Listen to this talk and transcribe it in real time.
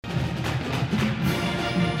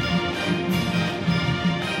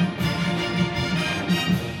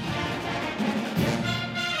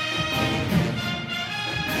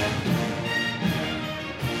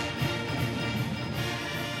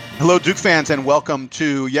Hello, Duke fans, and welcome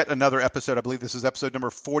to yet another episode. I believe this is episode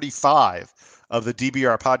number 45 of the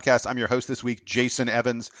DBR podcast. I'm your host this week, Jason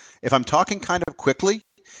Evans. If I'm talking kind of quickly,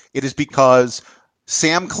 it is because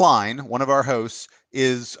Sam Klein, one of our hosts,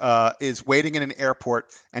 is waiting in an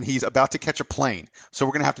airport and he's about to catch a plane. So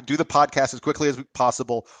we're going to have to do the podcast as quickly as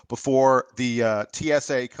possible before the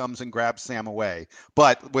TSA comes and grabs Sam away.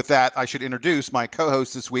 But with that, I should introduce my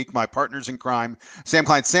co-host this week, my partners in crime, Sam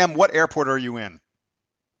Klein. Sam, what airport are you in?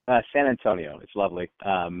 San Antonio. It's lovely.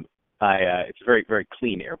 It's a very, very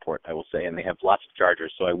clean airport, I will say, and they have lots of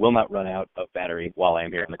chargers, so I will not run out of battery while I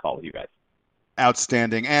am here on the call with you guys.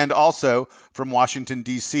 Outstanding. And also from Washington,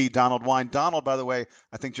 D.C., Donald Wine. Donald, by the way,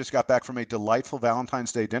 I think just got back from a delightful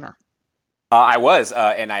Valentine's Day dinner. I was,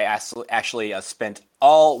 and I actually spent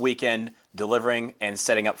all weekend delivering and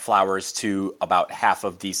setting up flowers to about half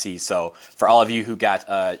of D.C. So for all of you who got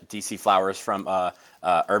D.C. flowers from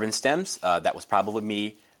Urban Stems, that was probably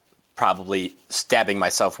me stabbing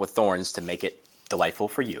myself with thorns to make it delightful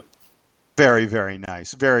for you. Very, very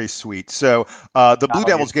nice. Very sweet. So the Blue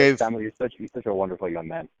Devils gave... You're such a wonderful young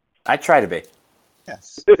man. I try to be.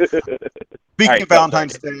 Yes. Speaking of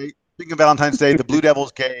Valentine's Day, the Blue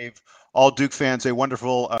Devils gave all Duke fans a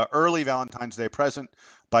wonderful early Valentine's Day present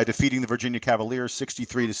by defeating the Virginia Cavaliers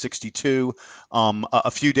 63-62.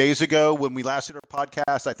 A few days ago, when we last did our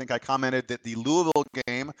podcast, I think I commented that the Louisville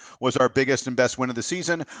game was our biggest and best win of the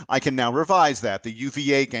season. I can now revise that. The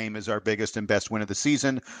UVA game is our biggest and best win of the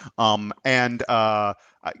season. Guys, the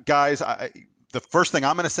first thing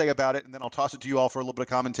I'm going to say about it, and then I'll toss it to you all for a little bit of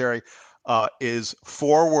commentary, is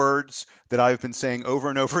 4 words that I've been saying over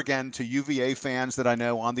and over again to UVA fans that I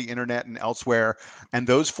know on the internet and elsewhere. And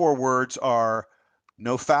those 4 words are: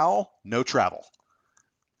 no foul, no travel.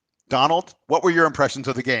 Donald, what were your impressions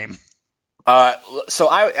of the game? So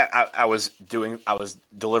I was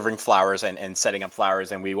delivering flowers and setting up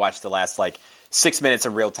flowers, and we watched the last 6 minutes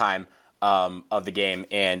in real time of the game.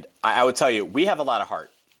 And I would tell you, we have a lot of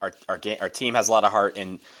heart. Our team has a lot of heart,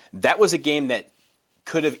 and that was a game that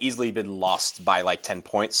could have easily been lost by 10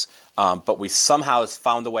 points. But we somehow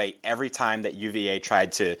found a way every time that UVA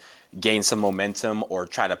tried to gain some momentum or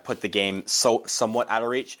try to put the game somewhat out of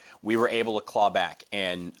reach. We were able to claw back.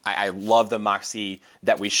 And I love the moxie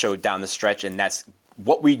that we showed down the stretch. And that's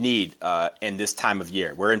what we need in this time of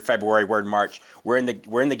year. We're in February, we're in March. We're in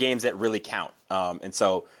the games that really count. And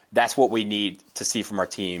so that's what we need to see from our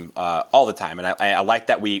team all the time. And I like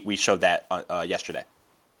that we showed that yesterday.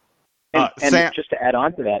 And just to add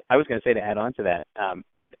on to that, I was going to say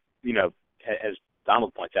as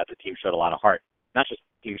Donald points out, the team showed a lot of heart. Not just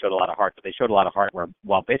the team showed a lot of heart, but they showed a lot of heart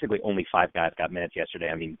while basically only 5 guys got minutes yesterday.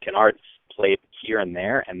 I mean, Kennard played here and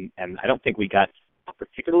there, and I don't think we got a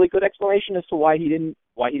particularly good explanation as to why he didn't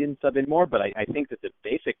sub in more. But I think that the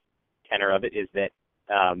basic tenor of it is that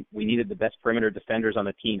we needed the best perimeter defenders on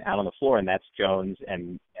the team out on the floor, and that's Jones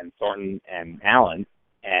and Thornton and Allen.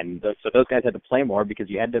 And so those guys had to play more because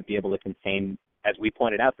you had to be able to contain, as we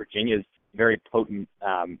pointed out, Virginia's very potent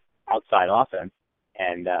outside offense.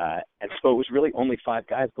 And so it was really only 5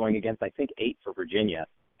 guys going against, I think, 8 for Virginia.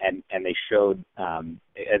 And they showed,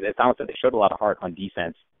 as Donald said, they showed a lot of heart on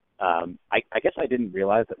defense. I guess I didn't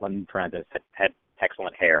realize that London Parantes had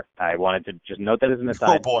excellent hair. I wanted to just note that as an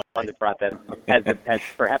aside. Oh boy. London Parantes has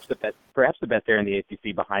perhaps the best hair in the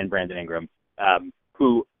ACC behind Brandon Ingram,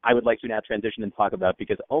 who I would like to now transition and talk about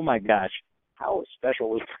because, oh my gosh, how special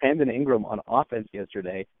was Brandon Ingram on offense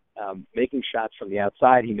yesterday, making shots from the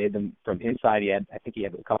outside. He made them from inside. I think he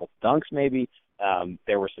had a couple dunks maybe.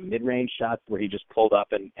 There were some mid-range shots where he just pulled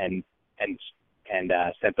up and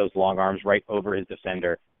sent those long arms right over his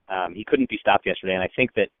defender. He couldn't be stopped yesterday, and I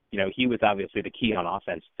think that he was obviously the key on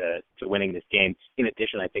offense to winning this game. In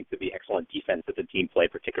addition, I think to the excellent defense that the team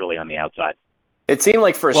played, particularly on the outside. It seemed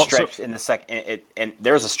like for a stretch in the second, and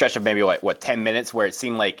there was a stretch of maybe 10 minutes where it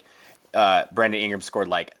seemed like Brandon Ingram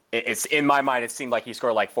scored it's in my mind it seemed like he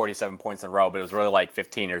scored 47 points in a row, but it was really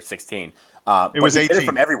 15 or 16. It was 18. Did it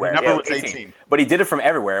from everywhere. The number was 18. But he did it from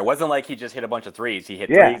everywhere. It wasn't like he just hit a bunch of threes. He hit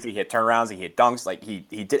threes, he hit turnarounds, he hit dunks.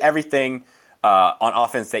 He did everything on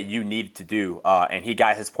offense that you needed to do, and he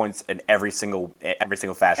got his points in every single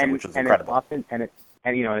fashion, which was incredible.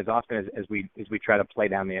 As often as we try to play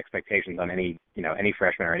down the expectations on any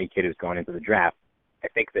freshman or any kid who's going into the draft, I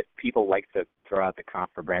think that people like to throw out the comp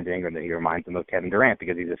for Brandon Ingram that he reminds them of Kevin Durant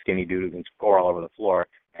because he's a skinny dude who can score all over the floor.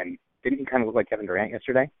 And didn't he kind of look like Kevin Durant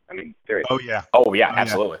yesterday? I mean, seriously. Oh yeah,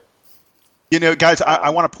 absolutely. Guys, I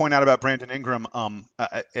want to point out about Brandon Ingram.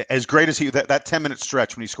 As great as that 10-minute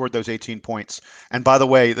stretch when he scored those 18 points. And by the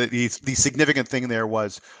way, the significant thing there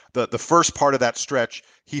was the first part of that stretch.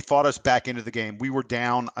 He fought us back into the game. We were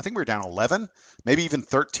down. I think we were down 11, maybe even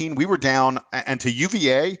 13. We were down, and to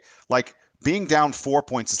UVA, like being down 4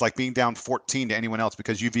 points is like being down 14 to anyone else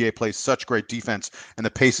because UVA plays such great defense and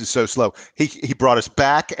the pace is so slow. He brought us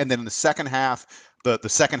back, and then in the second half, the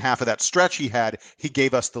second half of that stretch he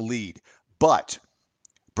gave us the lead. But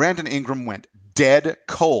Brandon Ingram went dead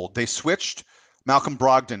cold. They switched Malcolm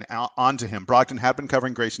Brogdon onto him. Brogdon had been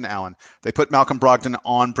covering Grayson Allen. They put Malcolm Brogdon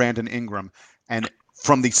on Brandon Ingram. And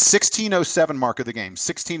from the 16:07 mark of the game,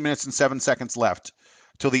 16 minutes and 7 seconds left,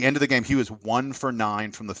 till the end of the game, he was 1 for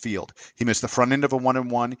 9 from the field. He missed the front end of a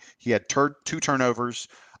 1-and-1. He had 2 turnovers.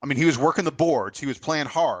 I mean, he was working the boards. He was playing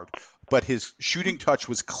hard. But his shooting touch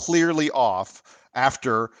was clearly off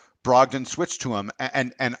after Brogdon switched to him,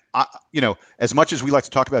 and as much as we like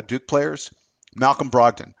to talk about Duke players, Malcolm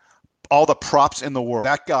Brogdon, all the props in the world.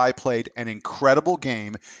 That guy played an incredible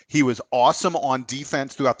game. He was awesome on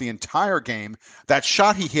defense throughout the entire game. That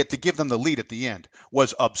shot he hit to give them the lead at the end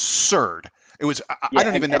was absurd. It was. I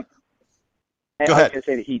don't even know. Go ahead. I was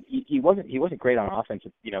going to say that he wasn't great on offense.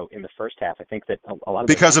 In the first half, I think that a lot of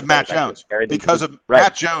because of Matt Jones.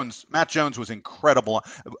 Matt Jones. Matt Jones was incredible.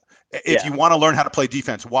 If you want to learn how to play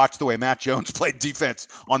defense, watch the way Matt Jones played defense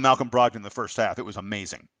on Malcolm Brogdon in the first half. It was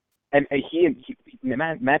amazing. And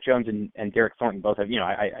Matt Jones and Derek Thornton both have.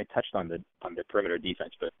 I touched on the perimeter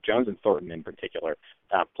defense, but Jones and Thornton in particular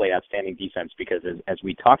played outstanding defense because as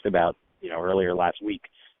we talked about earlier last week,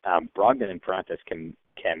 Brogdon and Prentice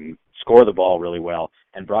can score the ball really well,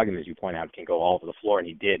 and Brogdon, as you point out, can go all over the floor, and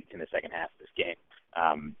he did in the second half of this game.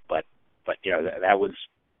 But that was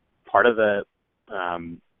part of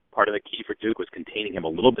the key for Duke was containing him a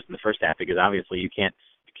little bit in the first half because obviously you can't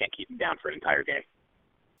keep him down for an entire game.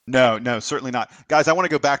 No, certainly not. Guys, I want to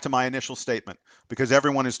go back to my initial statement because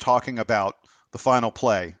everyone is talking about the final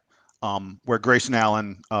play where Grayson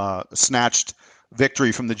Allen snatched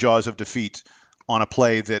victory from the jaws of defeat on a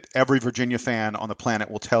play that every Virginia fan on the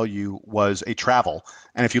planet will tell you was a travel.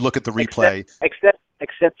 And if you look at the replay...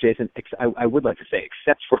 Except Jason, I would like to say,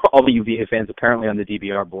 except for all the UVA fans apparently on the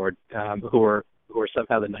DBR board who are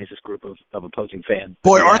somehow the nicest group of opposing fans.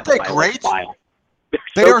 Boy, aren't they great?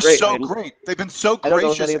 They are so great. They've been so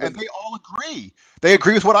gracious, and they all agree. They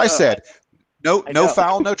agree with what I said. No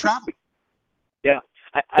foul, no travel. Yeah.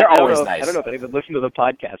 They're always nice. I don't know if they even listen to the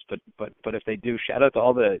podcast, but if they do, shout out to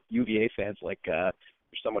all the UVA fans. Like there's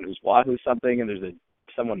someone who's Wahoo something, and there's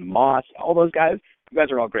someone Moss. All those guys. You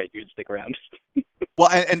guys are all great. You can stick around. Well,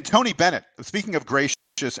 and Tony Bennett. Speaking of gracious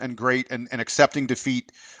and great and accepting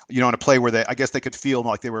defeat, in a play where I guess they could feel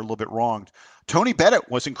like they were a little bit wronged. Tony Bennett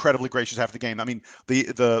was incredibly gracious after the game. I mean,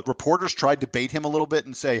 the reporters tried to bait him a little bit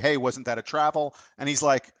and say, "Hey, wasn't that a travel?" And he's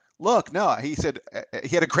like, "Look, no." He said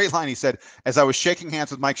he had a great line. He said, "As I was shaking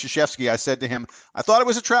hands with Mike Krzyzewski, I said to him, I thought it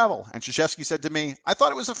was a travel." And Krzyzewski said to me, "I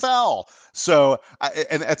thought it was a foul." So,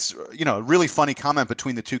 and that's, a really funny comment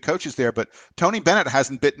between the two coaches there. But Tony Bennett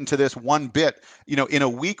hasn't bitten to this one bit, in a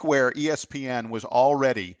week where ESPN was all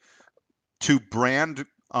ready to brand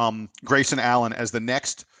Grayson Allen as the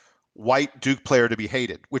next white Duke player to be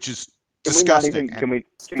hated, which is disgusting. Can we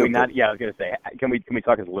not? Yeah, I was going to say, can we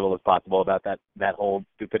talk as little as possible about that whole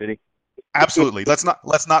stupidity? Absolutely. Let's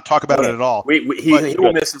not talk about it at all. He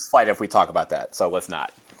will miss his flight if we talk about that. So let's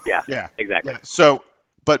not. Yeah. Exactly. Yeah. So,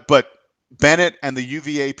 but Bennett and the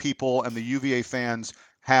UVA people and the UVA fans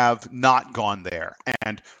have not gone there.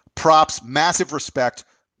 And props, massive respect.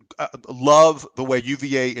 Love the way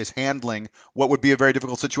UVA is handling what would be a very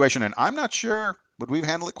difficult situation. And I'm not sure, would we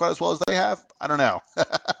handle it quite as well as they have? I don't know.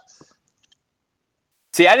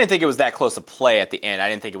 See, I didn't think it was that close a play at the end. I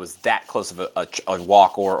didn't think it was that close of a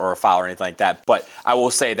walk or a foul or anything like that. But I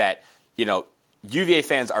will say that, UVA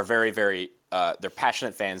fans are very, very, they're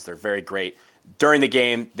passionate fans. They're very great. During the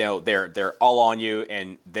game, they're all on you,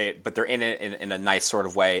 but they're in it in a nice sort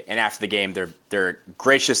of way. And after the game, they're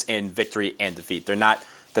gracious in victory and defeat. They're not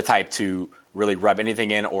the type to really rub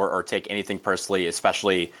anything in or take anything personally,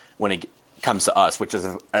 especially when it comes to us, which is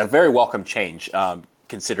a very welcome change,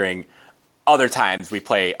 considering other times we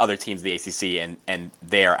play other teams in the ACC and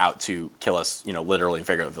they are out to kill us, literally and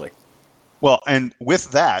figuratively. Well, and with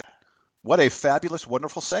that, what a fabulous,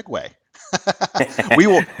 wonderful segue. we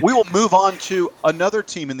will move on to another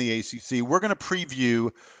team in the ACC. We're going to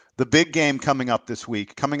preview the big game coming up this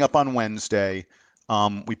week, coming up on Wednesday.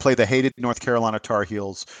 We play the hated North Carolina Tar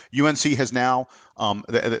Heels. UNC has now,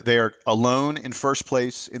 they are alone in first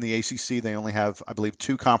place in the ACC. They only have, I believe,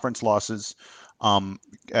 2 conference losses. The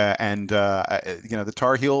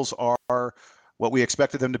Tar Heels are what we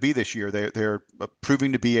expected them to be this year. They're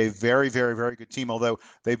proving to be a very, very, very good team, although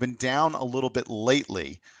they've been down a little bit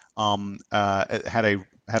lately. Had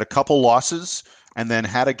a couple losses and then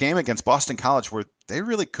had a game against Boston College where they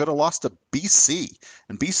really could have lost to BC.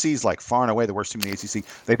 And BC is like far and away the worst team in the ACC.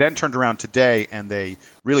 They then turned around today and they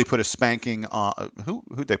really put a spanking on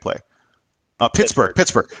who'd they play? Pittsburgh.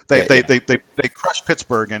 They crushed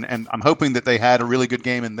Pittsburgh, and I'm hoping that they had a really good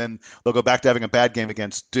game, and then they'll go back to having a bad game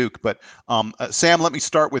against Duke. But Sam, let me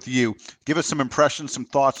start with you. Give us some impressions, some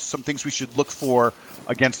thoughts, some things we should look for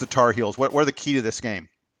against the Tar Heels. What are the key to this game?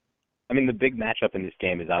 I mean, the big matchup in this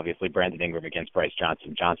game is obviously Brandon Ingram against Bryce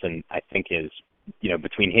Johnson. Johnson, I think, is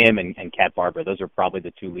between him and Cat Barber, those are probably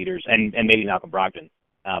the two leaders, and maybe Malcolm Brogdon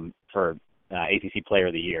for ACC Player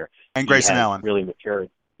of the Year. And Grayson Allen really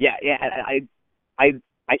matured. Yeah.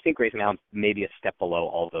 I think Grayson Allen's maybe a step below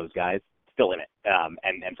all those guys, still in it.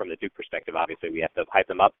 And from the Duke perspective, obviously we have to hype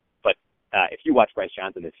them up. But if you watch Bryce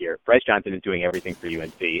Johnson this year, Bryce Johnson is doing everything for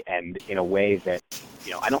UNC, and in a way that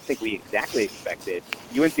I don't think we exactly expected.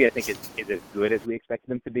 UNC, I think, is as good as we expected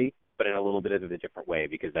them to be, but in a little bit of a different way,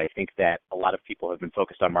 because I think that a lot of people have been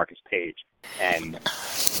focused on Marcus Page, and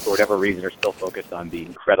for whatever reason are still focused on the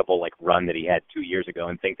incredible run that he had 2 years ago,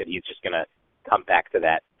 and think that he's just going to come back to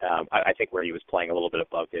that. I think where he was playing a little bit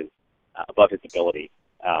above his ability.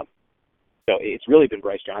 So it's really been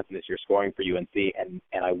Bryce Johnson this year scoring for UNC, and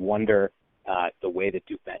I wonder the way that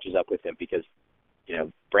Duke matches up with him, because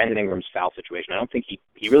Brandon Ingram's foul situation, I don't think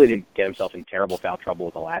he really didn't get himself in terrible foul trouble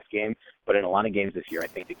with the last game, but in a lot of games this year, I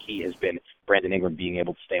think the key has been Brandon Ingram being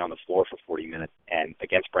able to stay on the floor for 40 minutes, and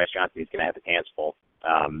against Bryce Johnson, he's going to have his hands full.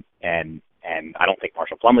 And I don't think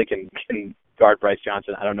Marshall Plumlee can guard Bryce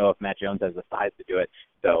Johnson. I don't know if Matt Jones has the size to do it.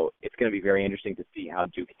 So it's going to be very interesting to see how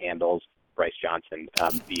Duke handles Bryce Johnson,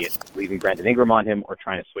 be it leaving Brandon Ingram on him or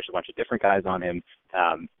trying to switch a bunch of different guys on him.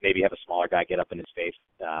 Maybe have a smaller guy get up in his face,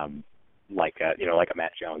 like a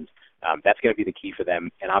Matt Jones. That's going to be the key for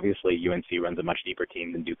them. And obviously UNC runs a much deeper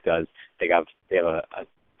team than Duke does. They have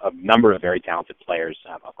a number of very talented players,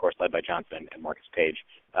 of course, led by Johnson and Marcus Page.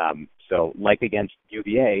 So like against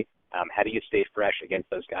UVA, how do you stay fresh against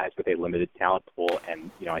those guys with a limited talent pool? And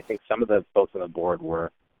I think some of the folks on the board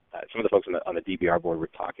were, some of the folks on the DBR board were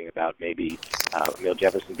talking about maybe Emil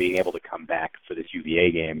Jefferson being able to come back for this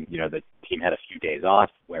UVA game. The team had a few days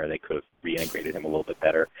off where they could have reintegrated him a little bit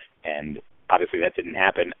better, and obviously that didn't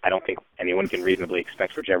happen. I don't think anyone can reasonably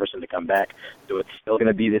expect for Jefferson to come back, so it's still going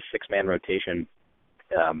to be this six-man rotation.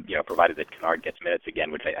 Provided that Kennard gets minutes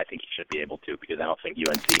again, which I think he should be able to, because I don't think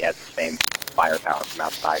UNC has the same firepower from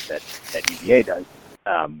outside that UVA does.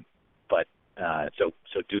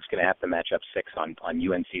 So Duke's going to have to match up six on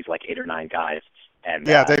UNC's 8 or 9 guys, and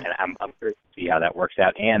I'm curious to see how that works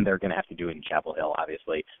out. And they're going to have to do it in Chapel Hill,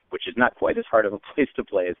 obviously, which is not quite as hard of a place to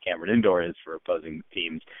play as Cameron Indoor is for opposing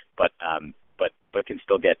teams, but can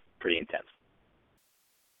still get pretty intense.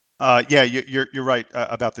 You're right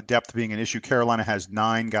about the depth being an issue. Carolina has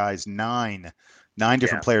 9 guys, nine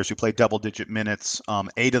different players who play double-digit minutes,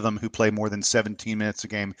 8 of them who play more than 17 minutes a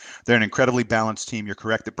game. They're an incredibly balanced team. You're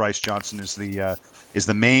correct that Bryce Johnson is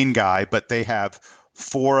the main guy, but they have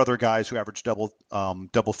 4 other guys who average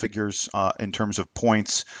double figures in terms of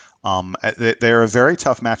points. They're a very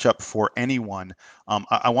tough matchup for anyone.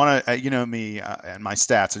 I want to, me and my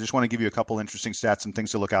stats. I just want to give you a couple interesting stats and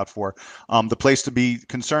things to look out for. The place to be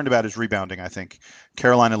concerned about is rebounding, I think.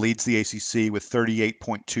 Carolina leads the ACC with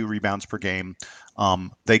 38.2 rebounds per game.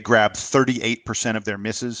 They grab 38% of their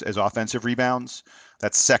misses as offensive rebounds.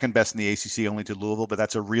 That's second best in the ACC, only to Louisville, but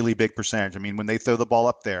that's a really big percentage. I mean, when they throw the ball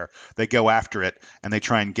up there, they go after it and they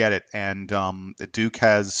try and get it. And Duke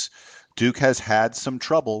has had some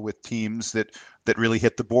trouble with teams that really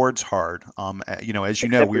hit the boards hard. As you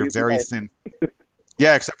know, we're very thin.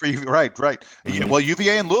 Yeah, except for you. Right. Mm-hmm. Well,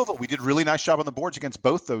 UVA and Louisville, we did a really nice job on the boards against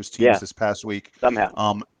both those teams this past week.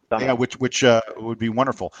 Somehow. Yeah, which would be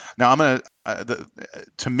wonderful. Now, I'm gonna.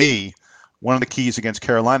 To me, one of the keys against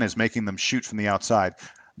Carolina is making them shoot from the outside.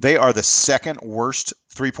 They are the second worst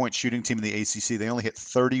three-point shooting team in the ACC. They only hit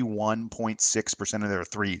 31.6% of their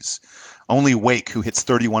threes. Only Wake, who hits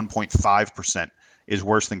 31.5%, is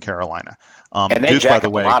worse than Carolina. And they jacked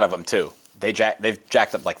up a lot of them too. They've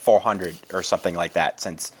jacked up 400 or something like that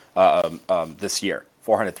since this year.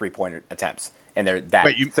 400 3-point attempts, and they're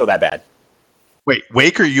still that bad. Wait,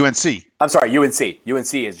 Wake or UNC? I'm sorry, UNC.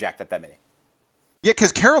 UNC is jacked up that many. Yeah,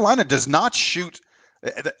 because Carolina does not shoot.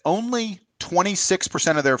 Only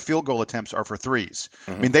 26% of their field goal attempts are for threes.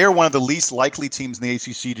 Mm-hmm. I mean, they are one of the least likely teams in the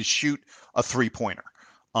ACC to shoot a three-pointer.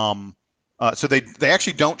 So they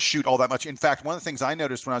actually don't shoot all that much. In fact, one of the things I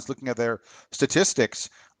noticed when I was looking at their statistics,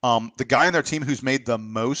 the guy on their team who's made the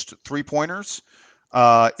most 3-pointers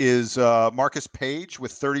is Marcus Page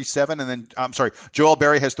with 37, and then I'm sorry, Joel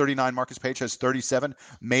Berry has 39. Marcus Page has 37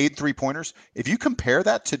 made 3-pointers. If you compare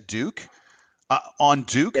that to Duke, on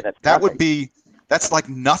Duke, that's like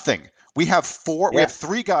nothing. We have we have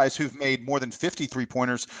 3 guys who've made more than 50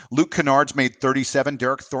 3-pointers. Luke Kennard's made 37.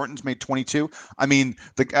 Derek Thornton's made 22. I mean,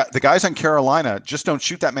 the guys on Carolina just don't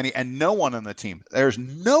shoot that many, and no one on the team. There's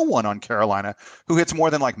no one on Carolina who hits more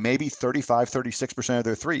than like maybe 35, 36% of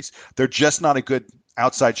their threes. They're just not a good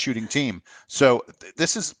outside shooting team. So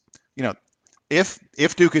this is,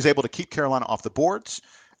 if Duke is able to keep Carolina off the boards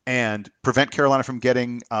and prevent Carolina from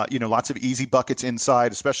getting, lots of easy buckets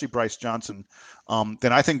inside, especially Bryce Johnson,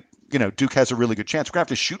 then I think, Duke has a really good chance. We're gonna have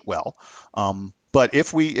to shoot well, but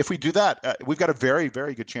if we do that, we've got a very,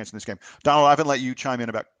 very good chance in this game. Donald, I haven't let you chime in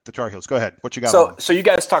about the Tar Heels. Go ahead. What you got? So you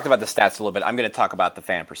guys talked about the stats a little bit. I'm going to talk about the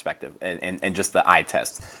fan perspective and just the eye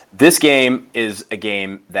test. This game is a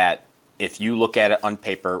game that, if you look at it on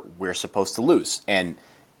paper, we're supposed to lose, and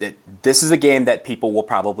this is a game that people will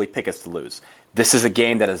probably pick us to lose. This is a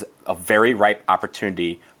game that is a very ripe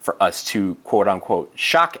opportunity for us to, quote unquote,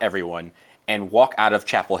 shock everyone and walk out of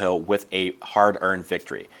Chapel Hill with a hard-earned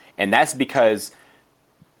victory. And that's because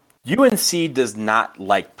UNC does not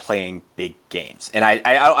like playing big games. And I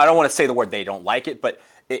don't want to say the word they don't like it, but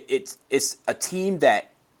it's a team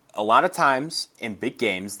that a lot of times in big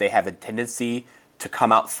games, they have a tendency to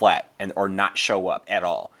come out flat or not show up at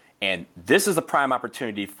all. And this is a prime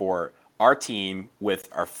opportunity for our team with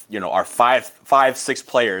our 5-6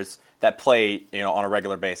 players that play on a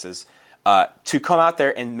regular basis to come out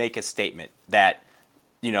there and make a statement that,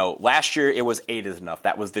 last year it was 8 is enough.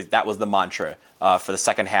 That was the mantra for the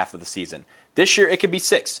second half of the season. This year it could be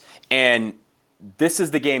 6, and this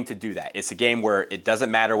is the game to do that. It's a game where it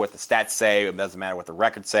doesn't matter what the stats say, it doesn't matter what the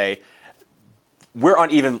records say. We're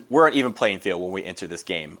on even playing field when we enter this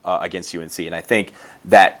game against UNC, and I think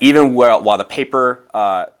that even while the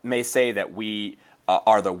paper may say that we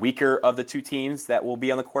are the weaker of the 2 teams that will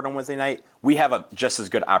be on the court on Wednesday night, we have a just as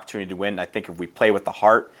good opportunity to win. I think if we play with the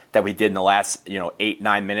heart that we did in the last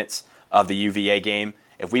 8-9 minutes of the UVA game,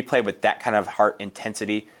 if we play with that kind of heart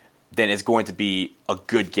intensity, then it's going to be a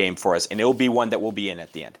good game for us, and it will be one that we'll be in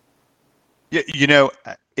at the end. Yeah,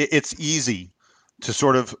 it's easy to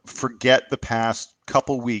sort of forget the past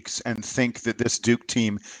couple weeks and think that this Duke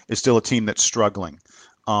team is still a team that's struggling.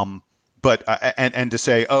 But and to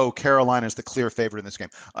say, Carolina is the clear favorite in this game.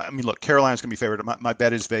 I mean, look, Carolina's going to be favored. My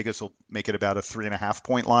bet is Vegas will make it about a 3.5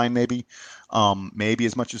 point line, maybe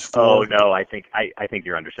as much as 4. Oh no, I think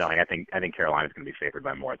you're underselling. I think Carolina's going to be favored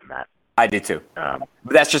by more than that. I do too. But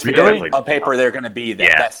that's just because on paper they're going to be that.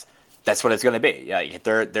 Yeah. That's what it's going to be. Yeah,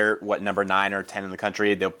 they're number 9 or 10 in the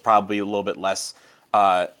country. They'll probably a little bit less.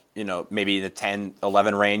 Maybe the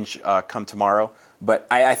 10-11 range come tomorrow. But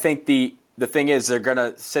I think the thing is they're going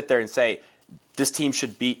to sit there and say this team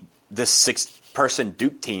should beat this 6-person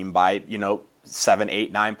Duke team by 7,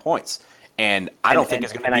 8, 9 points, and I don't think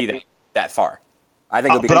it's going to be that far. I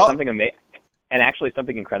think it'll be something amazing. And actually,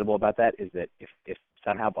 something incredible about that is that if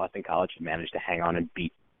somehow Boston College had managed to hang on and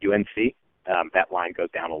beat UNC, that line goes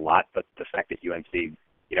down a lot. But the fact that UNC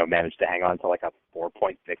managed to hang on to like a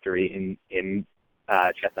 4-point victory in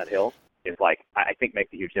Chestnut Hill is I think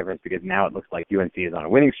makes a huge difference, because now it looks like UNC is on a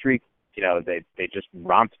winning streak. They just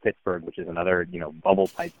romped Pittsburgh, which is another bubble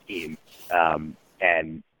type team,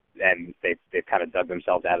 and they've kind of dug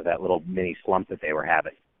themselves out of that little mini slump that they were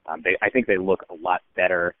having. I think they look a lot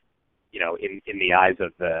better, in the eyes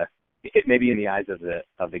of the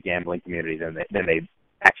gambling community than they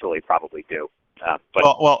actually probably do. But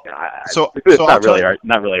it's not really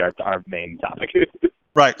our main topic.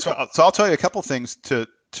 Right. So I'll tell you a couple things to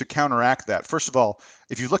counteract that. First of all,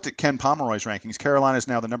 if you looked at Ken Pomeroy's rankings, Carolina is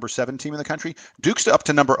now the number 7 team in the country. Duke's up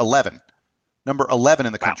to number 11 in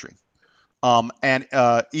the country. And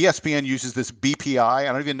ESPN uses this BPI. I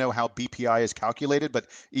don't even know how BPI is calculated, but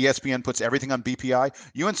ESPN puts everything on BPI.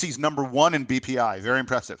 UNC's number 1 in BPI. Very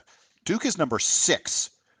impressive. Duke is number 6.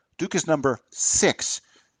 Duke is number 6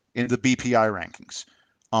 in the BPI rankings.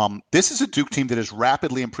 This is a Duke team that is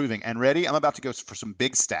rapidly improving. And ready? I'm about to go for some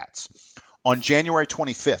big stats. On January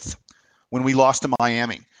 25th, when we lost to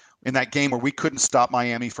Miami, in that game where we couldn't stop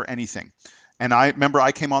Miami for anything. And I remember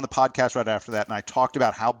I came on the podcast right after that, and I talked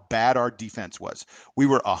about how bad our defense was. We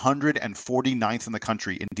were 149th in the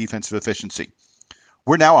country in defensive efficiency.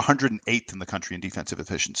 We're now 108th in the country in defensive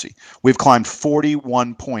efficiency. We've climbed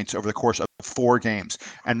 41 points over the course of 4 games.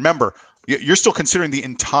 And remember, you're still considering the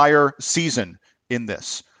entire season in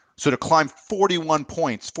this. So to climb 41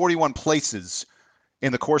 points, 41 places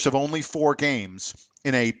in the course of only 4 games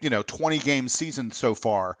in a 20 game season so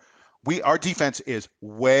far, our defense is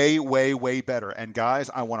way, way, way better. And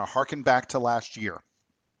guys, I want to harken back to last year.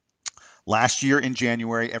 Last year in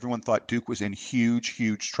January, everyone thought Duke was in huge,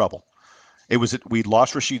 huge trouble. We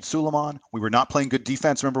lost Rashid Suleiman. We were not playing good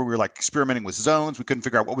defense. Remember, we were like experimenting with zones. We couldn't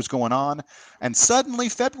figure out what was going on. And suddenly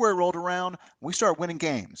February rolled around. We started winning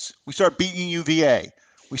games. We started beating UVA.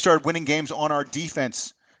 We started winning games on our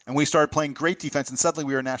defense, and we started playing great defense. And suddenly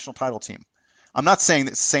we were a national title team. I'm not saying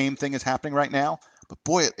that same thing is happening right now, but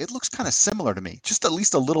boy, it looks kind of similar to me, just at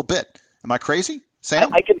least a little bit. Am I crazy,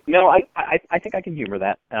 Sam? I think I can humor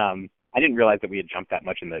that. I didn't realize that we had jumped that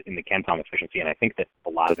much in the KenPom efficiency, and I think that a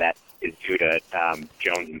lot of that is due to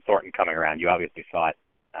Jones and Thornton coming around. You obviously saw it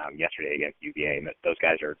yesterday against UVA, and that those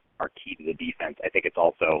guys are key to the defense. I think it's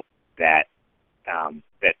also that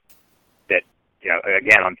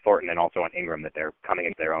again on Thornton and also on Ingram, that they're coming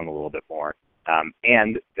into their own a little bit more,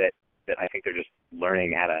 and that I think they're just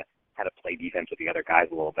learning how to play defense with the other guys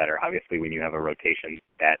a little better. Obviously, when you have a rotation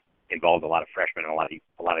that involves a lot of freshmen and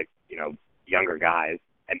a lot of younger guys.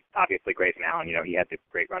 And obviously Grayson Allen, he had the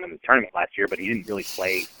great run in the tournament last year, but he didn't really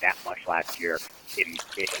play that much last year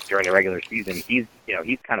during the regular season. He's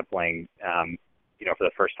kind of playing, for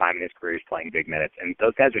the first time in his career, he's playing big minutes. And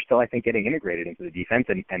those guys are still, I think, getting integrated into the defense.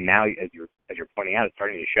 And now, as you're pointing out, it's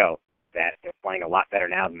starting to show that they're playing a lot better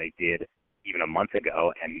now than they did even a month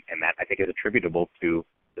ago. And that, I think, is attributable to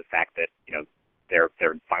the fact that, they're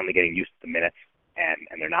finally getting used to the minutes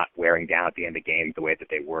and they're not wearing down at the end of games the way that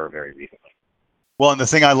they were very recently. Well, and the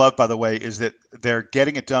thing I love, by the way, is that they're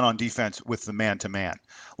getting it done on defense with the man-to-man.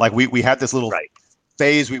 Like we had this little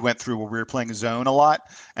phase we went through where we were playing zone a lot.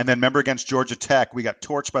 And then remember against Georgia Tech, we got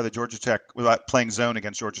torched by the Georgia Tech without playing zone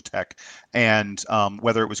against Georgia Tech. And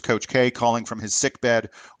whether it was Coach K calling from his sickbed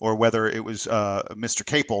or whether it was Mr.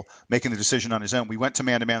 Capel making the decision on his own, we went to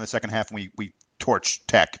man-to-man in the second half and we torched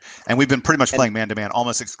Tech. And we've been pretty much playing man-to-man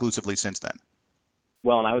almost exclusively since then.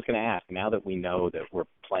 Well, and I was going to ask, now that we know that we're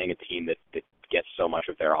playing a team that gets so much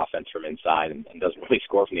of their offense from inside and doesn't really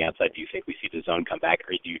score from the outside, do you think we see the zone come back,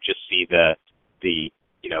 or do you just see the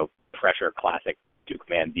pressure classic Duke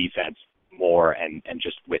man defense more and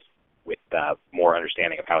just with more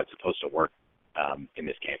understanding of how it's supposed to work in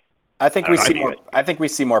this game? I think we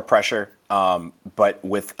see more pressure, but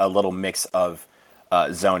with a little mix of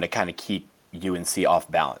zone to kind of keep UNC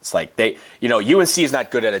off balance. Like UNC is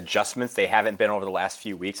not good at adjustments. They haven't been over the last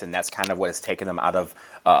few weeks, and that's kind of what has taken them out of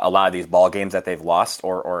a lot of these ball games that they've lost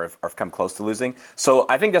or have come close to losing. So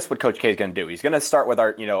I think that's what Coach K is going to do. He's going to start with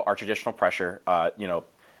our traditional pressure,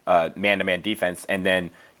 man-to-man defense, and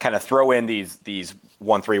then kind of throw in these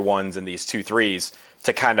 1-3-1s and these 2-3s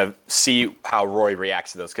to kind of see how Roy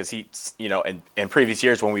reacts to those. Because he, in previous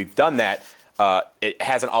years when we've done that, it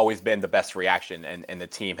hasn't always been the best reaction, and the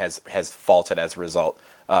team has faltered as a result.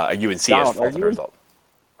 UNC has faltered as a result.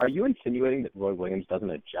 Are you insinuating that Roy Williams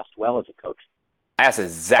doesn't adjust well as a coach? That's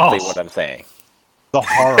exactly what I'm saying. The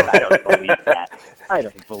horror. I don't believe that. I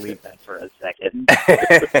don't believe that for a second.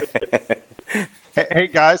 Hey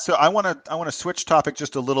guys, so I want to switch topic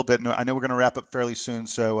just a little bit. I know we're going to wrap up fairly soon,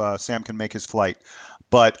 so Sam can make his flight.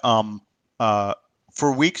 But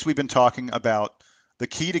for weeks we've been talking about the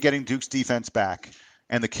key to getting Duke's defense back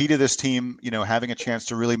and the key to this team, having a chance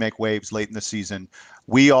to really make waves late in the season,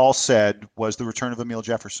 we all said was the return of Emile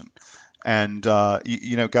Jefferson. And,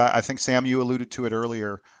 I think, Sam, you alluded to it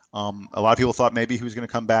earlier. A lot of people thought maybe he was going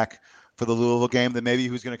to come back for the Louisville game, then maybe he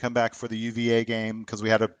was going to come back for the UVA game because we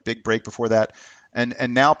had a big break before that. And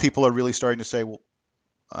now people are really starting to say, well,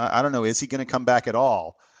 I don't know, is he going to come back at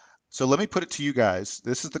all? So let me put it to you guys.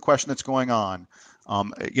 This is the question that's going on.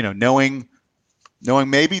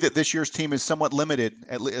 Knowing maybe that this year's team is somewhat limited,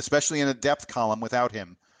 especially in a depth column without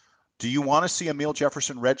him. Do you want to see Emile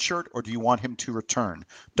Jefferson redshirt, or do you want him to return?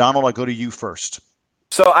 Donald, I'll go to you first.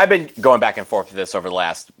 So I've been going back and forth with this over the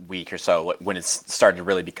last week or so when it's started to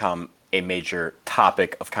really become a major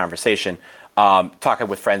topic of conversation. Talking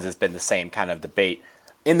with friends has been the same kind of debate.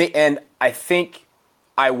 In the end, I think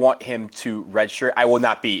I want him to redshirt. I will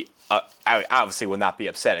not be, I obviously will not be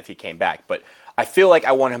upset if he came back, but I feel like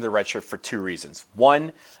I want him to redshirt for 2 reasons.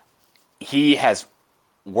 One, he has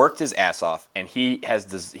worked his ass off, and he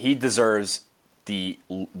deserves the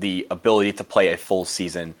ability to play a full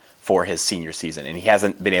season for his senior season, and he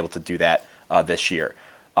hasn't been able to do that this year.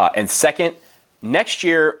 And second, next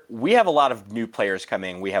year we have a lot of new players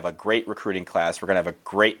coming. We have a great recruiting class. We're going to have a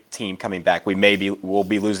great team coming back. We'll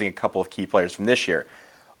be losing a couple of key players from this year.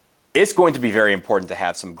 it's going to be very important to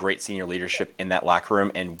have some great senior leadership in that locker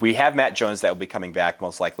room. And we have Matt Jones that will be coming back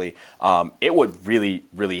most likely. It would really,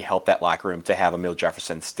 really help that locker room to have Emil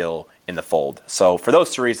Jefferson still in the fold. So for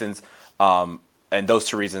those two reasons, and those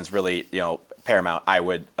two reasons really, paramount, I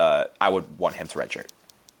would want him to redshirt.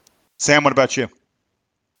 Sam, what about you?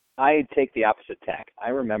 I take the opposite tack. I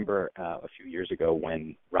remember a few years ago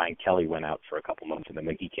when Ryan Kelly went out for a couple months, and then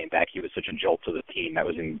when he came back, he was such a jolt to the team. That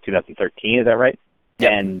was in 2013, is that right?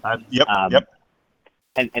 Yep. And Yep.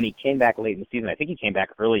 And he came back late in the season. I think he came back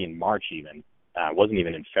early in March even. Wasn't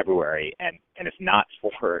even in February. And if not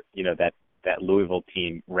for that Louisville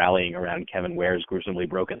team rallying around Kevin Ware's gruesomely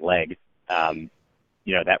broken leg,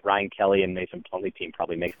 that Ryan Kelly and Mason Plumlee team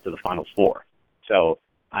probably makes it to the Final Four. So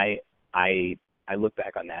I look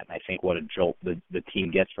back on that and I think what a jolt the team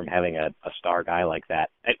gets from having a star guy like that.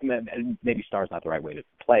 And maybe star is not the right way to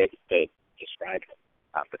describe him.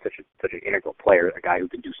 But such an integral player, a guy who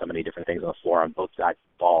can do so many different things on the floor on both sides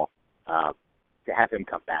of the ball, to have him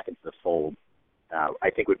come back into the fold, I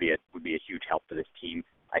think would be a huge help for this team.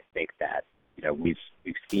 I think that we've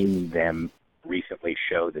seen them recently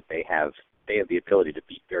show that they have the ability to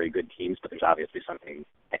beat very good teams, but there's obviously something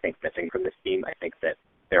I think missing from this team. I think that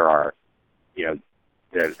there are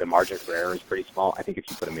the margin for error is pretty small. I think if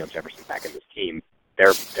you put Emil Jefferson back in this team,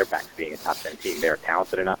 they're back to being a top 10 team. They're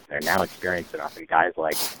talented enough. They're now experienced enough. And guys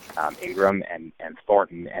like Ingram and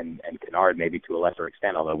Thornton and Kennard, maybe to a lesser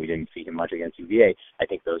extent, although we didn't see him much against UVA, I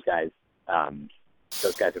think those guys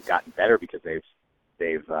have gotten better because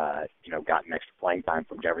they've gotten extra playing time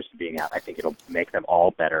from Jefferson being out. I think it'll make them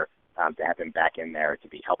all better to have him back in there to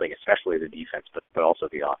be helping, especially the defense, but also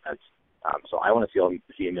the offense. So I want to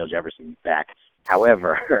see Emil Jefferson back.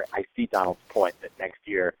 However, I see Donald's point that next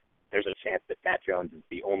year there's a chance that Matt Jones is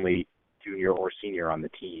the only junior or senior on the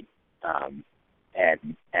team,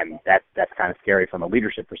 and that's kind of scary from a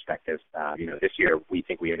leadership perspective. This year we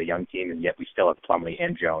think we have a young team, and yet we still have Plumlee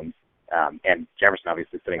and Jones, and Jefferson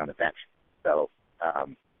obviously sitting on the bench. So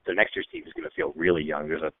next year's team is going to feel really young.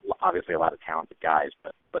 There's obviously a lot of talented guys,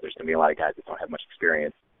 but there's going to be a lot of guys that don't have much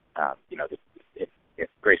experience. If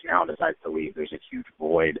Grayson Allen decides to leave, there's a huge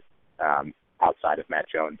void outside of Matt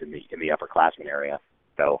Jones in the upperclassmen area.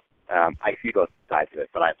 So I see both sides of it,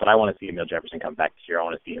 but I want to see Emil Jefferson come back this year. I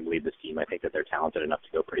want to see him lead this team. I think that they're talented enough to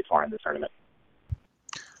go pretty far in this tournament.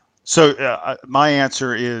 So my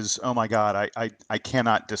answer is, oh my God, I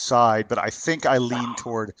cannot decide, but I think I lean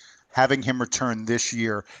toward having him return this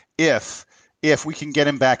year if we can get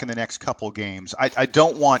him back in the next couple games. I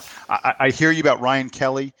don't want. I hear you about Ryan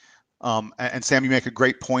Kelly. And Sam, you make a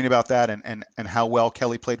great point about that and how well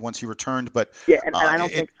Kelly played once he returned. But yeah, and I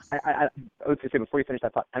don't think I would say before you finish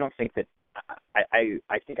that thought, I don't think that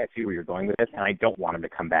I think I see where you're going with this, and I don't want him to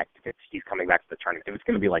come back because he's coming back to the tournament. It's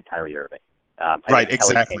going to be like Kyrie Irving. Right,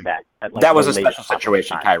 exactly. Came back that was a special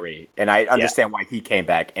situation, Kyrie, and I understand why he came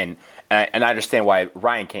back, and I understand why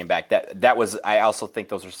Ryan came back. That was. I also think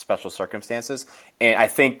those are special circumstances, and I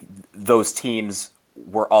think those teams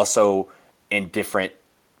were also in different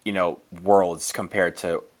worlds compared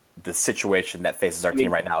to the situation that faces our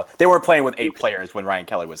team right now. They weren't playing with 8 players when Ryan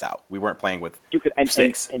Kelly was out. We weren't playing with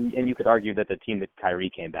 6. And you could argue that the team that Kyrie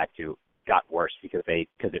came back to got worse because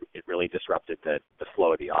it really disrupted the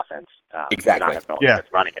flow of the offense. Exactly.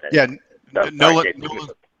 Running it. Yeah.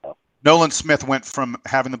 Nolan Smith went from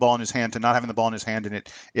having the ball in his hand to not having the ball in his hand, and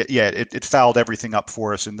it fouled everything up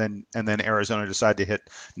for us. And then Arizona decided to hit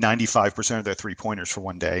 95% of their 3-pointers for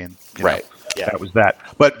one day, and that was that.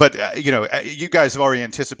 But you guys have already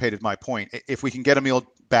anticipated my point. If we can get Emil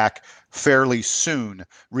back fairly soon,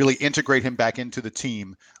 really integrate him back into the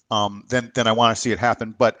team, then I want to see it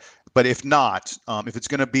happen. But if not, if it's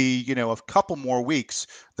going to be a couple more weeks,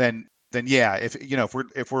 then yeah,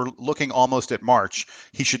 if we're looking almost at March,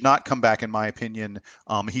 he should not come back, in my opinion.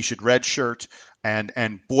 He should redshirt,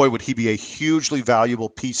 and boy, would he be a hugely valuable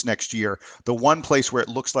piece next year. The one place where it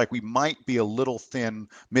looks like we might be a little thin,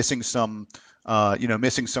 missing some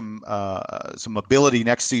ability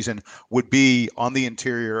next season would be on the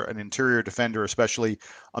interior, an interior defender, especially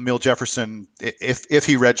Emil Jefferson. If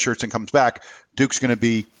he redshirts and comes back, Duke's going to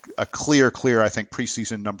be a clear, I think,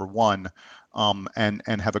 preseason number 1.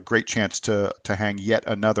 And have a great chance to hang yet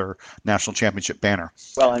another national championship banner.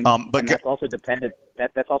 Well, and that's also dependent.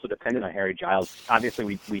 That's also dependent on Harry Giles.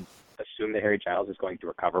 Obviously, we assume that Harry Giles is going to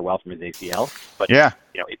recover well from his ACL, but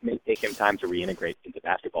it may take him time to reintegrate into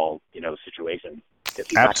basketball, situation because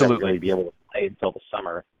he's not going to really be able to play until the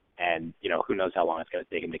summer. And who knows how long it's going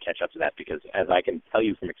to take him to catch up to that? Because as I can tell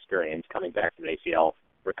you from experience, coming back from an ACL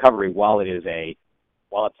recovery, while it is a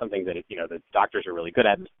while it's something that the doctors are really good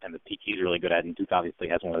at and the PTs are really good at, and Duke obviously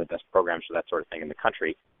has one of the best programs for that sort of thing in the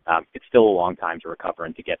country, it's still a long time to recover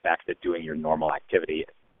and to get back to doing your normal activity,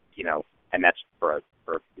 and that's for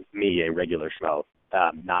me, a regular schmo,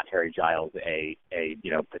 not Harry Giles, a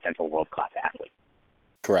potential world-class athlete.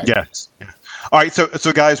 Correct. Yes. Yeah. All right. So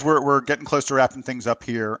guys, we're getting close to wrapping things up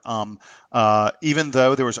here. Even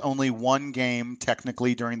though there was only one game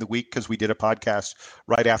technically during the week, because we did a podcast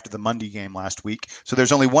right after the Monday game last week. So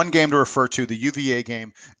there's only one game to refer to, the UVA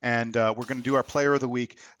game, and we're going to do our player of the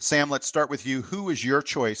week. Sam, let's start with you. Who is your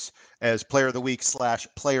choice as player of the week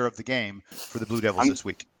 / player of the game for the Blue Devils this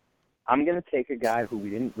week? I'm going to take a guy who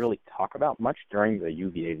we didn't really talk about much during the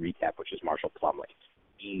UVA recap, which is Marshall Plumlee.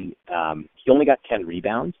 He only got 10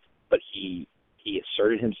 rebounds, but he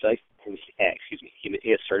asserted himself.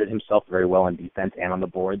 He asserted himself very well on defense and on the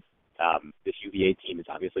boards. This UVA team is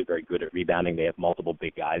obviously very good at rebounding. They have multiple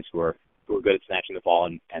big guys who are good at snatching the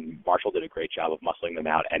ball, and Marshall did a great job of muscling them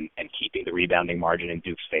out and keeping the rebounding margin in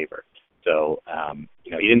Duke's favor. So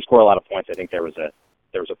he didn't score a lot of points. I think there was a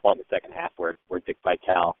point in the second half where Dick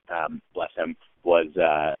Vitale, bless him, was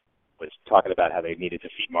talking about how they needed to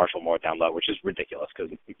feed Marshall more down low, which is ridiculous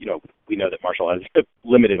because, we know that Marshall has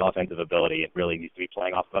limited offensive ability and really needs to be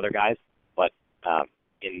playing off of other guys. But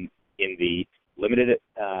in the limited,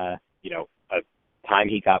 time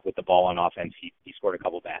he got with the ball on offense, he scored a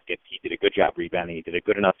couple baskets. He did a good job rebounding. He did a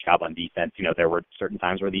good enough job on defense. There were certain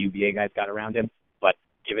times where the UVA guys got around him, but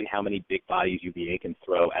given how many big bodies UVA can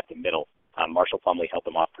throw at the middle, Marshall Plumlee held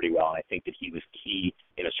them off pretty well, and I think that he was key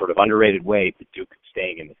in a sort of underrated way to Duke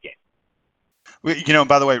staying in this game.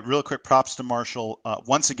 By the way, real quick, props to Marshall.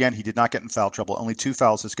 Once again, he did not get in foul trouble. Only 2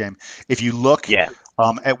 fouls this game. If you look at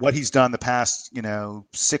what he's done the past,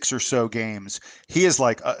 6 or so games, he is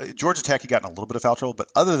like Georgia Tech. He got in a little bit of foul trouble, but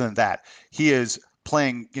other than that, he is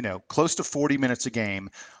playing, close to 40 minutes a game,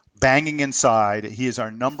 banging inside. He is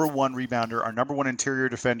our number one rebounder, our number one interior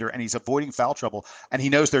defender, and he's avoiding foul trouble. And he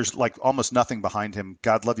knows there's like almost nothing behind him.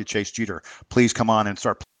 God love you, Chase Jeter. Please come on and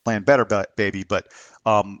start playing better, baby. But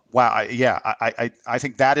wow, I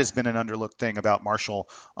think that has been an underlooked thing about Marshall,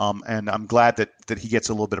 and I'm glad that he gets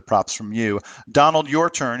a little bit of props from you. Donald,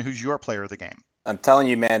 your turn. Who's your player of the game? I'm telling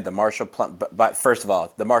you, man, but first of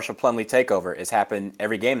all, the Marshall Plumlee takeover has happened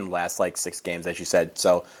every game in the last 6 games, as you said.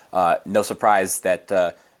 So no surprise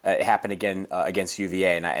that it happened again against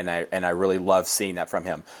UVA, and I really love seeing that from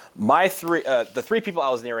him. The 3 people I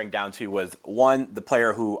was narrowing down to was, one, the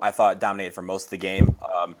player who I thought dominated for most of the game,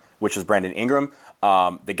 which was Brandon Ingram.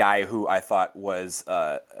 The guy who I thought was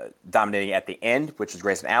dominating at the end, which is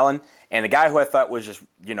Grayson Allen, and the guy who I thought was just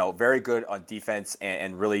very good on defense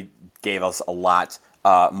and really gave us a lot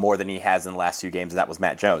more than he has in the last few games, and that was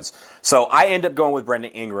Matt Jones. So I end up going with Brandon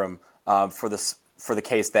Ingram for the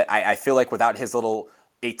case that I feel like without his little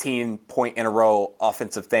 18-point-in-a-row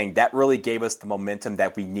offensive thing, that really gave us the momentum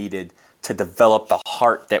that we needed to develop the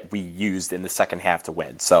heart that we used in the second half to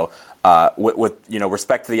win. So, with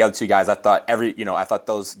respect to the other 2 guys, I thought I thought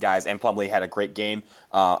those guys and Plumlee had a great game.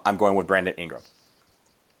 I'm going with Brandon Ingram.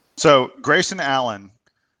 So Grayson Allen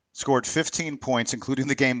scored 15 points, including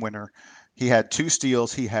the game winner. He had 2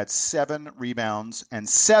 steals. He had 7 rebounds and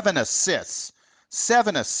 7 assists.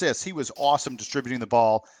 7 assists. He was awesome distributing the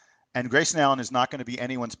ball. And Grayson Allen is not going to be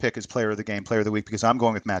anyone's pick as player of the game, player of the week, because I'm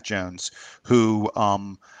going with Matt Jones, who,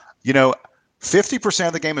 50%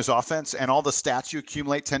 of the game is offense, and all the stats you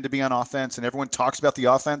accumulate tend to be on offense, and everyone talks about the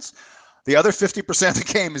offense. The other 50% of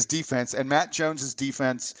the game is defense, and Matt Jones's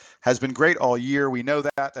defense has been great all year. We know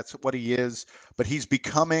that. That's what he is. But he's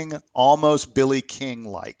becoming almost Billy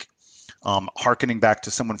King-like, hearkening back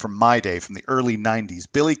to someone from my day, from the early 90s.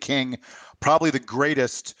 Billy King, probably the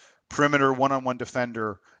greatest perimeter one-on-one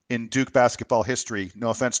defender in Duke basketball history. No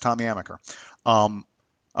offense, Tommy Amaker.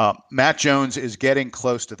 Matt Jones is getting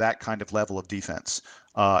close to that kind of level of defense.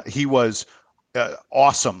 He was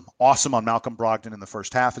awesome on Malcolm Brogdon in the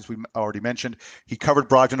first half, as we already mentioned. He covered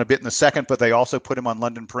Brogdon a bit in the second, but they also put him on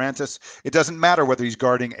London Parantis. It doesn't matter whether he's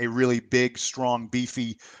guarding a really big, strong,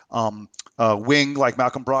 beefy wing like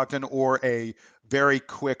Malcolm Brogdon or a very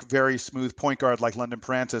quick, very smooth point guard like London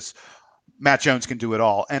Parantis. Matt Jones can do it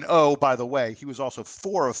all. And by the way, he was also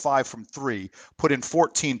 4 of 5 from 3, put in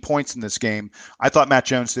 14 points in this game. I thought Matt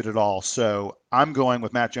Jones did it all. So I'm going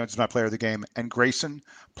with Matt Jones as my player of the game. And Grayson,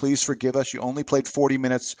 please forgive us. You only played 40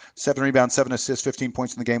 minutes, 7 rebounds, 7 assists, 15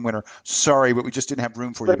 points in the game winner. Sorry, but we just didn't have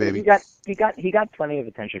room for you, baby. He got plenty of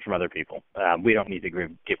attention from other people. We don't need to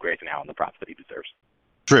give Grayson Allen the props that he deserves.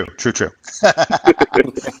 True.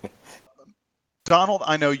 Donald,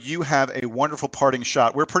 I know you have a wonderful parting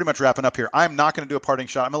shot. We're pretty much wrapping up here. I'm not going to do a parting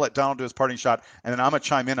shot. I'm going to let Donald do his parting shot, and then I'm going to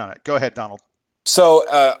chime in on it. Go ahead, Donald.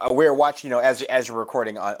 So we're watching, as you're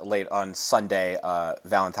recording late on Sunday,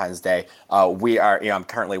 Valentine's Day. We are, I'm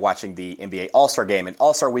currently watching the NBA All-Star Game, and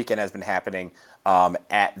All-Star Weekend has been happening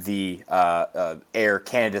at the Air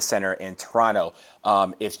Canada Center in Toronto.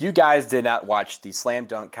 If you guys did not watch the slam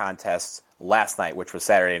dunk contest last night, which was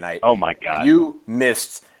Saturday night, oh my God, you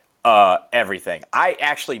missed everything. I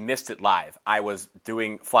actually missed it live. I was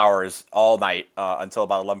doing flowers all night until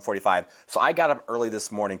about 11:45. So I got up early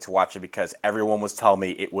this morning to watch it because everyone was telling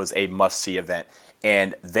me it was a must-see event,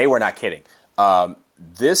 and they were not kidding.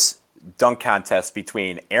 This dunk contest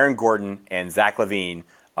between Aaron Gordon and Zach LaVine,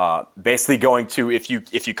 basically going to, if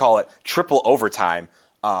you call it triple overtime,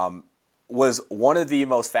 was one of the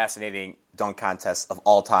most fascinating dunk contests of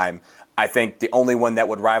all time. I think the only one that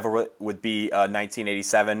would rival it would be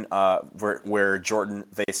 1987, where Jordan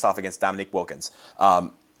faced off against Dominique Wilkins.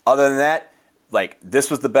 Other than that,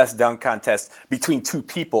 this was the best dunk contest between two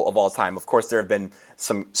people of all time. Of course, there have been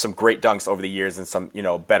some great dunks over the years and some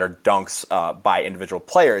better dunks by individual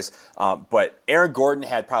players. But Aaron Gordon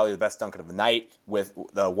had probably the best dunk of the night with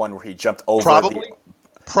the one where he jumped over.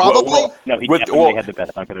 Probably. No, he definitely had the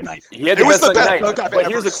best dunk of the night. He had the best dunk of the night. But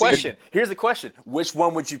here's the question. Here's the question. Which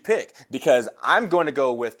one would you pick? Because I'm going to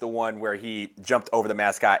go with the one where he jumped over the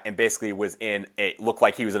mascot and basically looked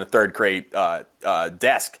like he was in a third grade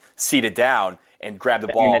desk, seated down, and grabbed the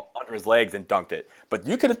ball under his legs and dunked it. But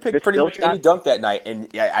you could have picked pretty much any dunk that night, and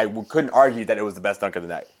I couldn't argue that it was the best dunk of the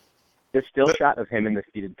night. The still shot of him in the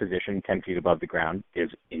seated position, 10 feet above the ground,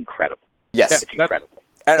 is incredible. Yes. It's incredible.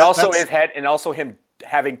 And also his head, and also him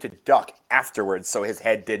having to duck afterwards, so his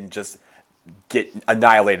head didn't just get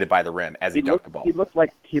annihilated by the rim as he dunked the ball. He looked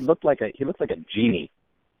like a genie.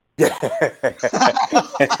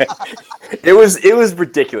 It was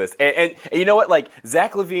ridiculous, and you know what?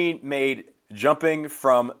 Zach LaVine made jumping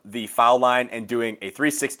from the foul line and doing a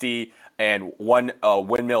 360 and one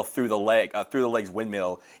windmill through the legs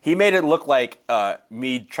windmill. He made it look like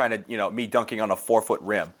me dunking on a 4-foot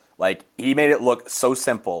rim. He made it look so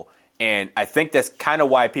simple. And I think that's kind of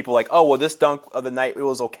why people are like, oh, well, this dunk of the night, it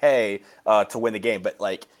was okay to win the game. But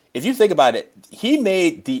if you think about it, he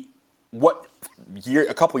made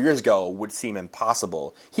a couple years ago would seem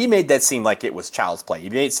impossible. He made that seem like it was child's play. He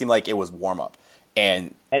made it seem like it was warm up,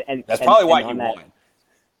 and that's probably why he won.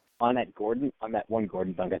 On that one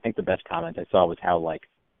Gordon dunk, I think the best comment I saw was how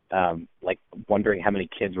wondering how many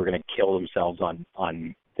kids were going to kill themselves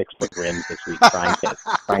on 6-foot rims this week trying to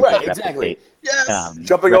right, exactly. Yes.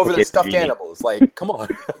 Jumping over the stuffed animals. Come on.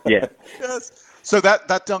 Yeah. Yes. So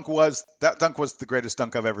that dunk was the greatest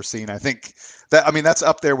dunk I've ever seen. I think that's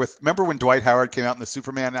up there with, remember when Dwight Howard came out in the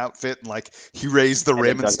Superman outfit and he raised the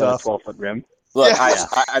rim and stuff? 12-foot rim. Look,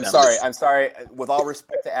 I'm sorry. With all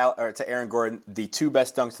respect to Aaron Gordon, the two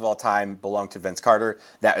best dunks of all time belong to Vince Carter.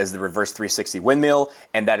 That is the reverse 360 windmill,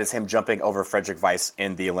 and that is him jumping over Frederick Weiss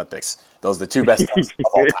in the Olympics. Those are the two best dunks of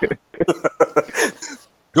all time.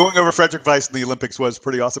 Going over Frederick Weiss in the Olympics was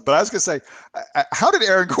pretty awesome. But I was going to say, how did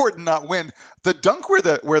Aaron Gordon not win? The dunk where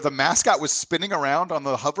the mascot was spinning around on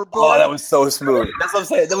the hoverboard? Oh, that was so smooth. That's what I'm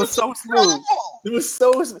saying. That was so smooth. It was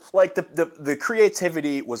so the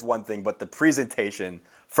creativity was one thing, but the presentation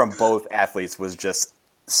from both athletes was just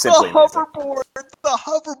simply amazing. The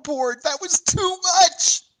hoverboard, that was too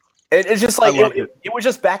much. It's just it was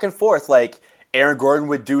just back and forth. Aaron Gordon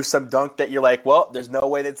would do some dunk that you're like, well, there's no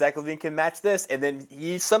way that Zach LaVine can match this, and then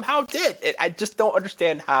he somehow did. I just don't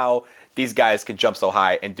understand how these guys can jump so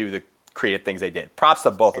high and do the creative things they did. Props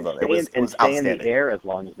to both of them. It was stay in the air as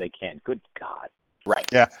long as they can. Good God. Right.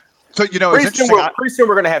 Yeah. So pretty soon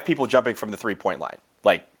we're going to have people jumping from the 3-point line,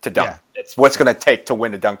 to dunk. Yeah. It's what's going to take to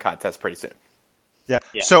win a dunk contest pretty soon. Yeah.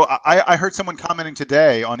 So I heard someone commenting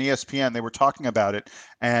today on ESPN. They were talking about it,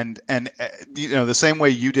 and the same way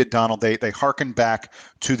you did, Donald. They hearkened back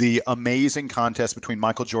to the amazing contest between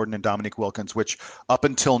Michael Jordan and Dominique Wilkins, which up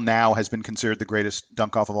until now has been considered the greatest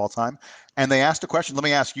dunk off of all time. And they asked a question. Let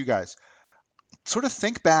me ask you guys. Sort of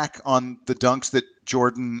think back on the dunks that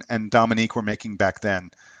Jordan and Dominique were making back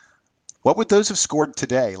then. What would those have scored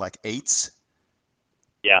today? 8s?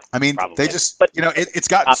 Yeah, I mean, probably. they just, it's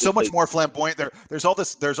gotten so much more flamboyant. There's all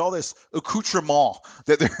this accoutrement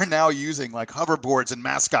that they're now using, like hoverboards and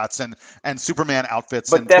mascots and Superman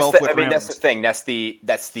outfits. But and that's 12-foot rims. That's the thing. That's the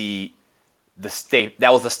state.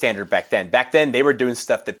 That was the standard back then. Back then, they were doing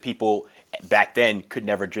stuff that people back then could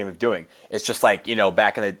never dream of doing. It's just back in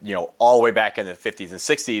the all the way back in the 50s and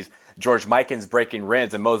 60s, George Mikan's breaking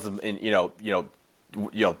rims and most of them,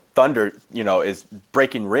 Thunder, is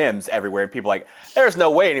breaking rims everywhere. And people are like, there's no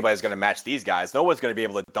way anybody's going to match these guys. No one's going to be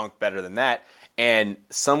able to dunk better than that. and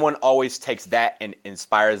someone always takes that and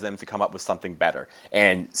inspires them to come up with something better.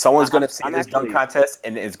 And someone's going to see this dunk contest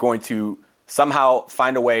and is going to somehow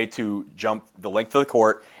find a way to jump the length of the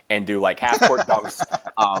court and do like half court dunks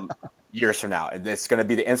years from now. And it's going to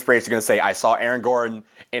be the inspiration. Going to say, I saw Aaron Gordon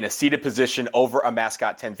in a seated position over a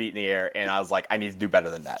mascot 10 feet in the air, and I was like, I need to do better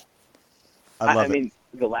than that. I mean,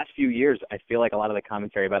 the last few years, I feel like a lot of the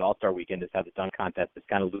commentary about All-Star Weekend is how the dunk contest is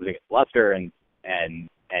kind of losing its luster, and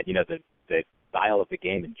you know, the style of the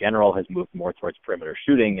game in general has moved more towards perimeter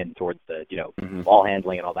shooting and towards the, you know, ball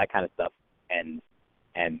handling and all that kind of stuff. And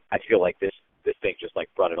I feel like this thing just like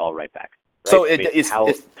brought it all right back. Right? So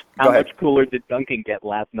how much cooler did dunking get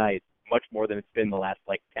last night? Much more than it's been the last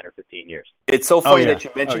like 10 or 15 years. It's so funny that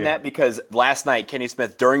you mentioned that, because last night Kenny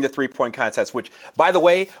Smith during the 3-point contest, which by the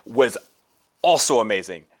way was also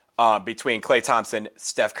amazing, between Klay Thompson,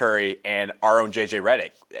 Steph Curry, and our own JJ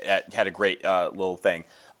Redick, had a great little thing.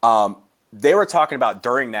 They were talking about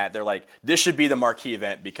during that, they're like, this should be the marquee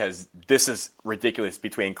event because this is ridiculous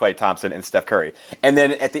between Klay Thompson and Steph Curry. And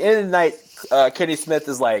then at the end of the night, Kenny Smith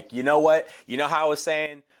is like, you know what? You know how I was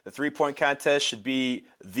saying the 3-point contest should be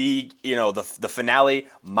the finale?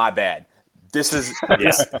 My bad. This was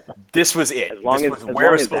it. As long as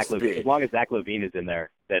Zach LaVine is in there,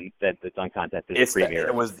 then the dunk contest is the premier.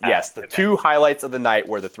 It was the two highlights of the night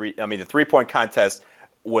were the 3-point contest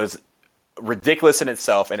was ridiculous in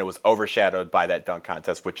itself, and it was overshadowed by that dunk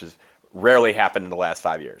contest, which has rarely happened in the last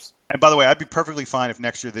 5 years. And by the way, I'd be perfectly fine if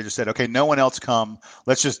next year they just said, okay, no one else come.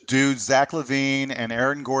 Let's just do Zach LaVine and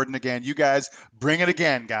Aaron Gordon again. You guys bring it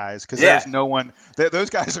again, guys, because there's no one. Those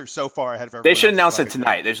guys are so far ahead of everyone. They should announce it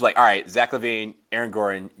tonight. They're just like, all right, Zach LaVine, Aaron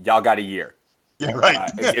Gordon, y'all got a year. Yeah, right.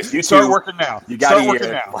 You start working now. You got a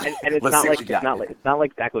year. Now. And it's not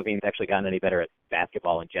like Zach LaVine's actually gotten any better at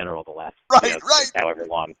basketball in general the last however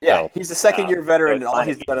long. Yeah, so, he's a second-year veteran, and all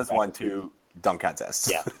he's done is won 2 dunk contests.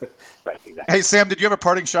 Yeah, right, exactly. Hey, Sam, did you have a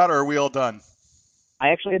parting shot, or are we all done?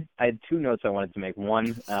 I had 2 notes I wanted to make.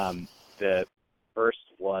 One, the first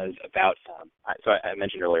was about, so I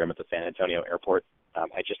mentioned earlier I'm at the San Antonio airport.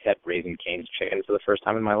 I just had Raising Cane's chicken for the first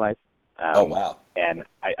time in my life. Oh wow! And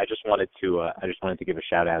I just wanted to give a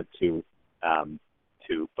shout out to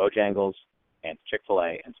Bojangles and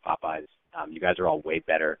Chick-fil-A and Popeyes. You guys are all way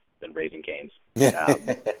better than Raising Cane's.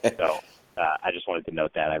 So I just wanted to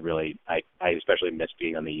note that I especially miss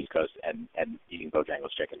being on the East Coast and eating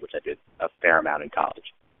Bojangles chicken, which I did a fair amount in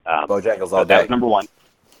college. Bojangles all day. That was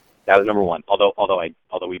number one.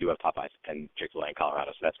 Although we do have Popeyes and Chick-fil-A in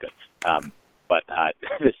Colorado, so that's good. But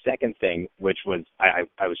the second thing, which was I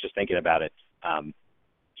was just thinking about it.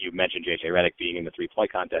 You mentioned JJ Redick being in the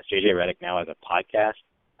 3-point contest. JJ Redick now has a podcast.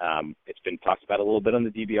 It's been talked about a little bit on the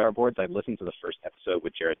DBR boards. I listened to the first episode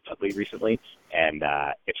with Jared Dudley recently, and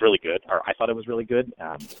it's really good. Or I thought it was really good.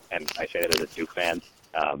 And I say that as a Duke fan.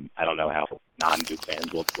 I don't know how non-Duke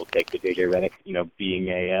fans will take to JJ Redick,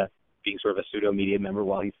 being sort of a pseudo media member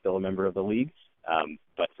while he's still a member of the league.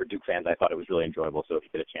 But for Duke fans, I thought it was really enjoyable. So if you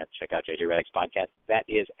get a chance to check out JJ Redick's podcast, that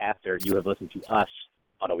is after you have listened to us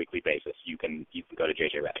on a weekly basis. You can go to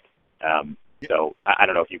JJ Redick. So I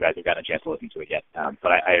don't know if you guys have gotten a chance to listen to it yet,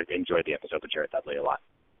 but I enjoyed the episode with Jared Dudley a lot.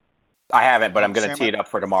 I haven't, but I'm going to tee it up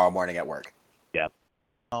for tomorrow morning at work. Yeah.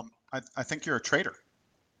 I think you're a traitor.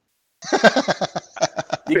 You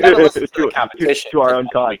got to listen to the competition to our own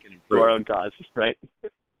cause. To our own cause, right?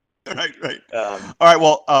 Right. All right.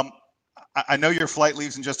 Well, I know your flight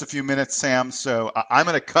leaves in just a few minutes, Sam. So I'm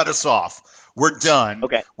going to cut us off. We're done.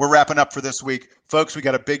 Okay. We're wrapping up for this week, folks. We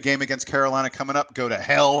got a big game against Carolina coming up. Go to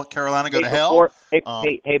hell, Carolina. Go to hell.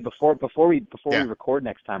 Before we record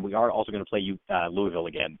next time, we are also going to play Louisville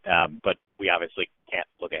again. But we obviously can't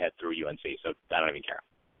look ahead through UNC, so I don't even care.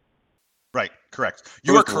 Right. Correct.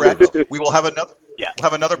 You are correct. We will have another. Yeah. We'll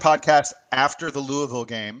have another podcast after the Louisville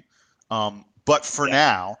game. But for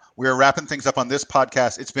now, we are wrapping things up on this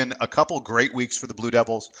podcast. It's been a couple great weeks for the Blue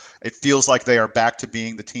Devils. It feels like they are back to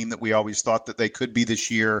being the team that we always thought that they could be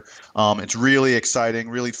this year. It's really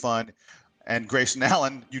exciting, really fun. And Grayson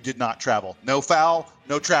Allen, you did not travel. No foul,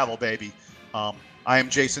 no travel, baby. I am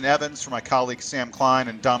Jason Evans for my colleagues Sam Klein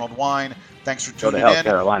and Donald Wine. Thanks for tuning in. Go to hell,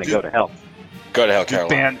 Carolina. Go to hell. Go to hell,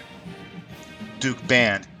 Carolina. Duke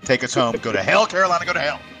Band, take us home. Go to hell, Carolina. Go to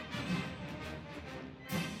hell.